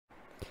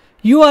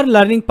You are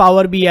learning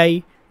Power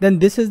BI, then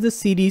this is the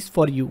series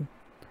for you.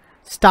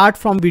 Start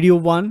from video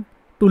 1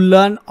 to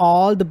learn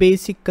all the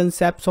basic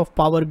concepts of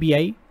Power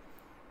BI.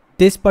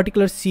 This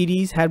particular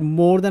series had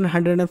more than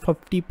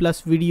 150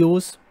 plus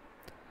videos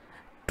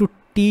to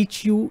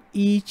teach you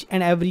each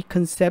and every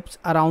concepts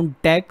around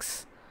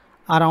DEX,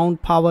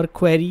 around Power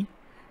Query,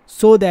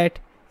 so that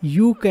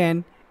you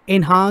can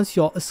enhance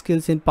your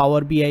skills in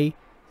Power BI.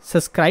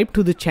 Subscribe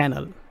to the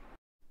channel.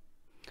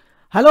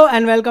 Hello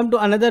and welcome to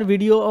another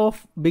video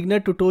of beginner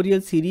tutorial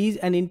series,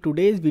 and in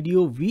today's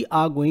video we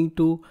are going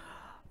to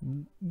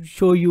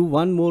show you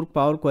one more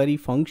Power Query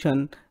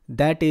function,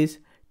 that is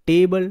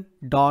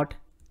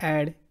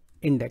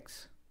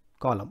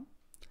Table.AddIndexColumn.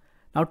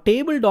 Now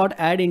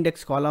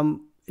Table.AddIndexColumn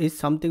is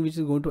something which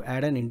is going to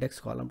add an index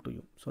column to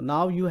you. So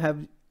now you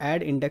have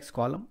add index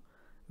column,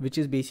 which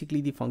is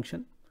basically the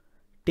function.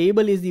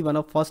 Table is the one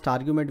of first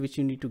argument which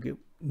you need to give.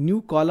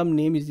 New column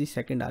name is the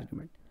second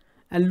argument.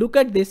 And look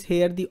at this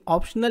here, the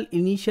optional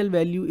initial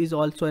value is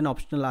also an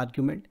optional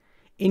argument.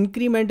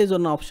 Increment is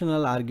an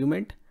optional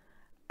argument,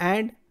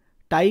 and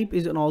type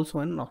is also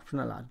an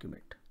optional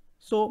argument.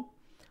 So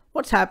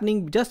what's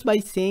happening, just by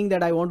saying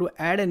that I want to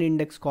add an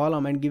index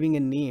column and giving a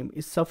name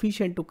is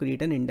sufficient to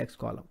create an index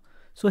column.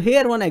 So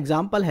here one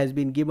example has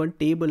been given,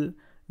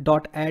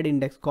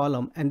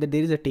 Table.AddIndexColumn, and that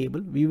there is a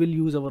table. We will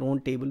use our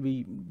own table.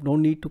 We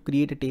don't need to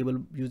create a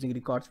table using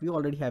records. We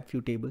already have few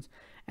tables,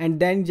 and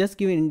then just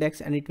give an index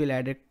and it will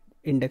add it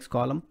index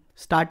column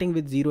starting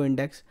with 0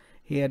 index.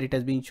 Here it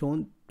has been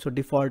shown. So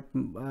default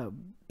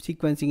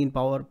sequencing in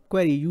Power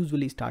Query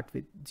usually start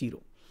with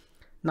 0.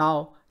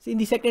 Now in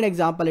the second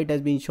example it has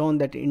been shown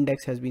that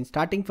index has been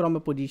starting from a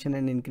position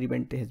and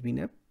increment has been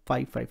a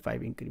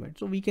 555 increment.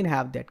 So we can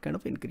have that kind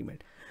of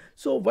increment.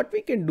 So what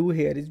we can do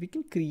here is we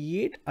can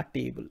create a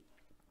table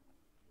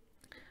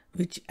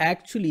which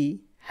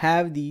actually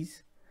have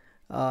these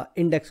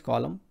index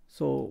column.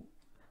 So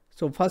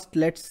first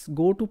let's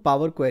go to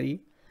Power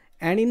Query,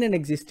 and in an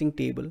existing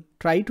table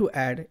try to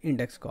add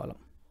index column.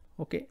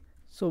 Okay,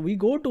 so we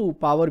go to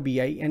Power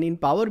BI, and in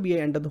Power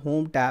BI under the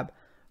home tab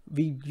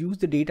we use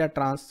the data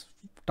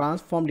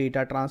transform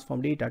data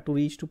to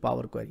reach to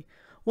Power Query.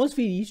 Once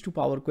we reach to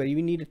Power Query,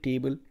 we need a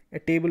table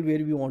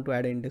where we want to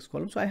add an index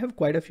column. So I have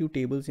quite a few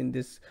tables in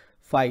this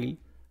file,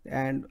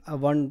 and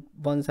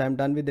once I'm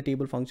done with the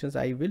table functions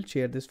I will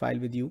share this file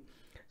with you.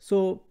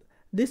 So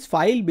this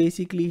file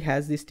basically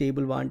has this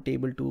table 1,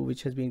 table 2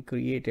 which has been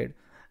created.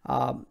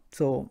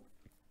 So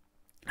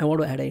I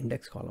want to add an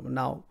index column.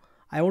 Now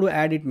I want to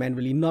add it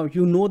manually. Now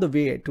you know the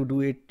way to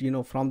do it,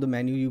 from the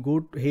menu. You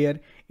go here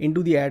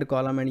into the add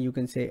column and you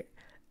can say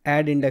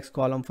add index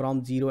column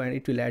from 0 and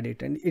it will add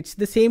it. And it's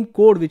the same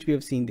code which we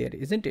have seen there,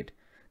 isn't it?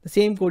 The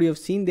same code you have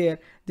seen there.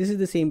 This is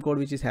the same code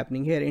which is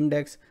happening here.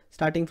 Index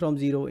starting from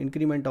 0,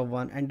 increment of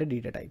 1, and the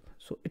data type.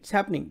 So it's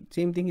happening,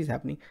 same thing is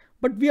happening,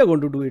 but we are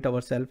going to do it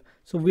ourselves.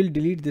 So we'll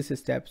delete this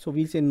step. So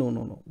we'll say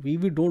no, we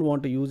don't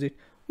want to use it.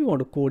 We want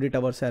to code it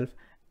ourselves.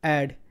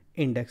 Add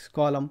index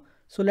column.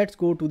 So let's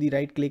go to the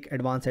right click,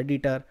 advanced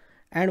editor,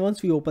 and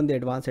once we open the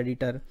advanced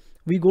editor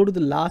we go to the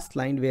last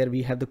line where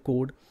we have the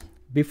code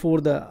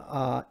before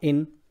the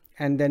in,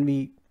 and then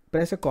we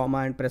press a comma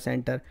and press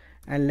enter,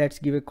 and let's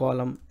give a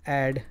column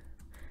add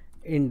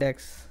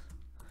index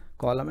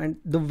column. And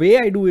the way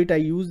I do it, I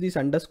use this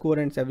underscore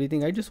and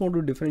everything. I just want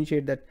to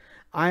differentiate that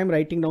I am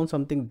writing down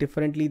something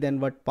differently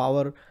than what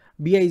Power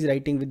BI is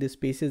writing with the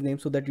spaces name,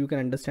 so that you can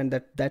understand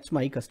that that's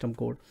my custom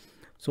code.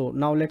 So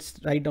now let's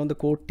write down the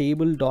code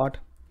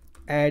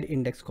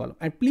Table.AddIndexColumn.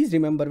 And please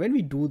remember, when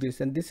we do this,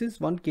 and this is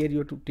one care you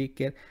have to take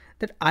care,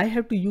 that I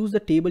have to use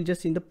the table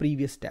just in the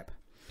previous step.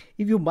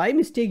 If you by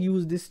mistake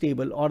use this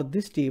table or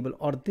this table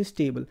or this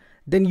table,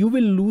 then you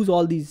will lose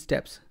all these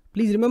steps.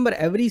 Please remember,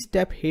 every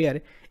step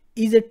here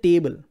is a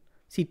table.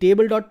 See,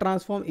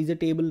 table.transform is a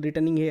table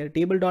returning here.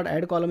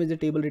 Table.AddColumn is a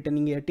table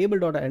returning here.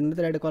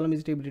 Table.AddColumn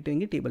is a table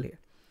returning a table here.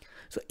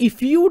 So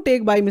if you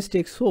take by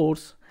mistake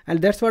source, and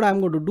that's what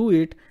I'm going to do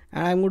it,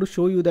 and I'm going to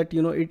show you that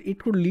it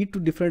could lead to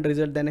different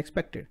result than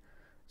expected.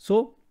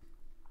 So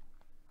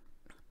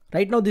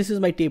right now this is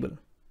my table,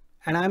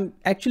 and I'm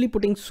actually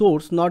putting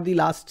source, not the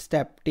last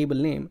step, table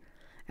name,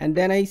 and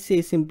then I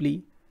say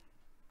simply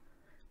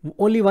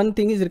only one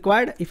thing is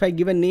required. If I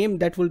give a name,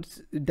 that will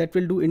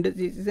do index,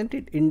 isn't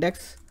it?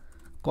 Index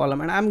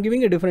column, and I'm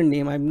giving a different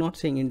name. I'm not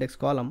saying index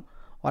column,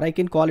 or I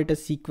can call it a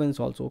sequence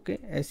also. Okay,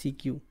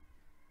 SEQ,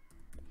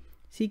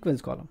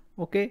 sequence column.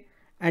 Okay,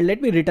 and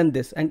let me return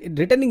this, and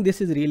returning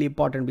this is really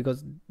important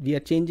because we are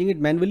changing it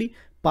manually.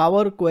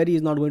 Power Query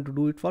is not going to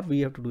do it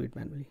we have to do it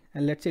manually.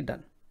 And let's say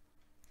done.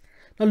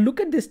 Now look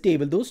at this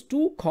table. Those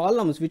two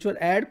columns which were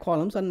add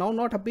columns are now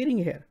not appearing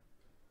here.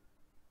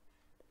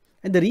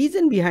 And the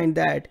reason behind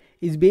that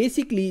is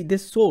basically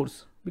this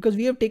source, because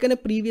we have taken a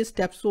previous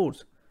step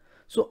source.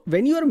 So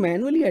when you are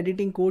manually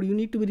editing code, you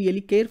need to be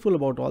really careful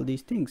about all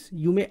these things.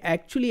 You may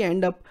actually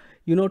end up,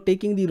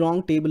 taking the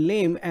wrong table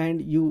name, and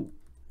you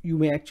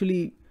may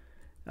actually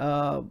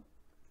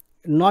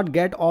not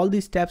get all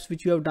these steps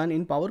which you have done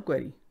in Power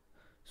Query.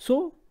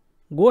 So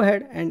go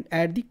ahead and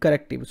add the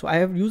correct table. So I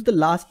have used the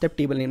last step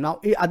table name. Now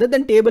other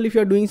than table, if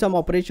you're doing some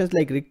operations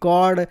like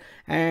record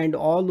and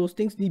all those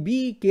things,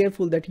 be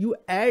careful that you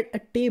add a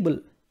table.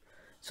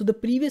 So the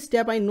previous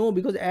step I know,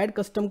 because add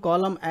custom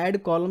column,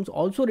 add columns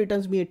also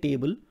returns me a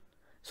table.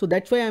 So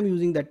that's why I'm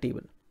using that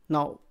table.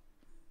 Now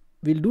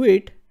we'll do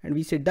it and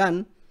we say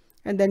done.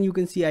 And then you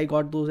can see I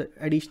got those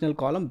additional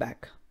column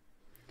back.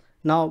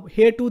 Now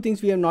here two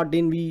things we have not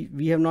done.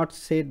 We have not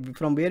said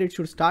from where it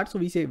should start. So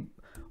we say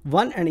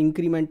 1 and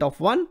increment of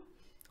 1.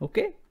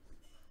 Okay.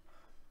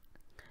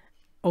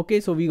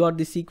 Okay, so we got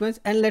this sequence,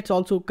 and let's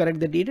also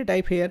correct the data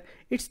type here.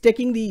 It's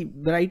taking the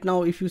right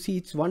now, if you see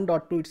it's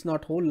 1.2, it's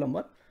not whole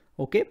number.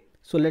 Okay,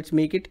 so let's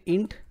make it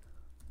int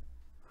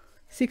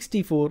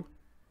 64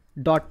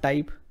 dot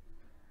type.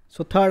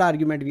 So third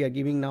argument we are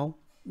giving now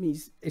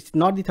means it's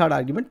not the third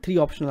argument, 3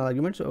 optional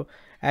arguments. So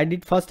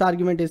added first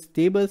argument is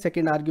table,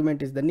 second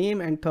argument is the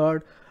name, and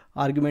third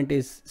argument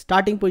is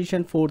starting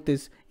position, fourth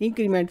is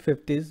increment,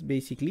 fifth is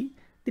basically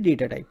the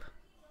data type.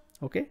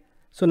 Okay,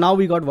 so now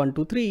we got 1,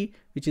 2, 3,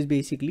 which is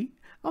basically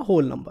a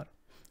whole number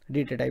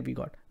data type we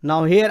got.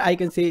 Now here I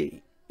can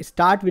say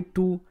start with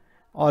 2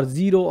 or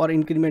 0 or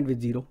increment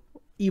with 0,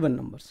 even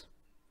numbers.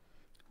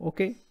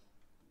 Okay,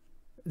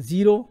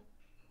 0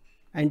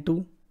 and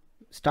 2,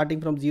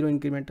 starting from 0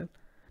 incremental.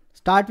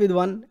 Start with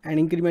 1 and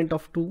increment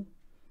of 2,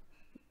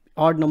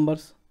 odd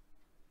numbers,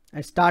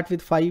 and start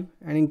with 5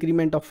 and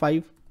increment of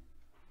 5,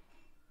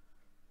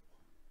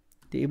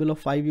 table of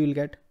 5 you will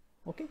get.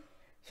 Okay,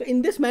 so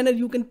in this manner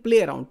you can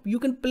play around. You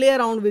can play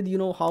around with, you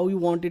know, how you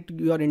want it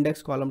your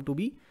index column to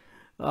be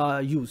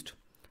used.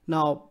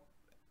 Now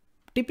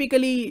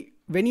typically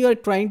when you are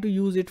trying to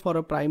use it for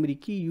a primary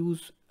key,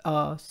 use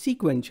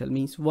sequential,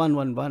 means 1,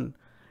 1, 1.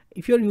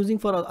 If you're using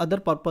for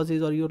other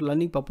purposes or your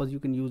learning purpose, you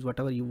can use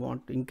whatever you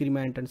want,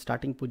 increment and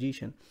starting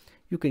position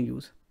you can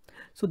use.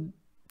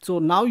 So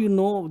now you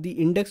know the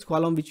index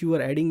column which you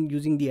are adding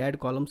using the add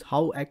columns,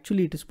 how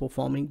actually it is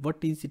performing, what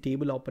is the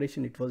table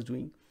operation it was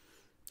doing.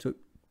 So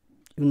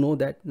you know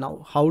that.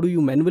 Now how do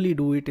you manually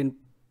do it in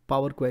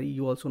Power Query,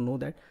 you also know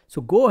that.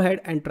 So go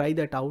ahead and try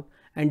that out,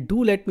 and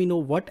do let me know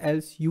what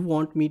else you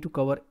want me to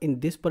cover in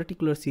this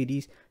particular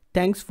series.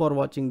 Thanks for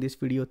watching this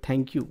video.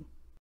 Thank you.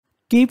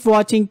 Keep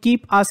watching,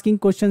 keep asking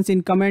questions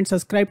in comments,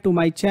 subscribe to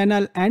my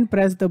channel and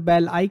press the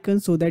bell icon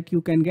so that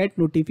you can get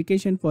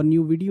notification for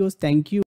new videos. Thank you.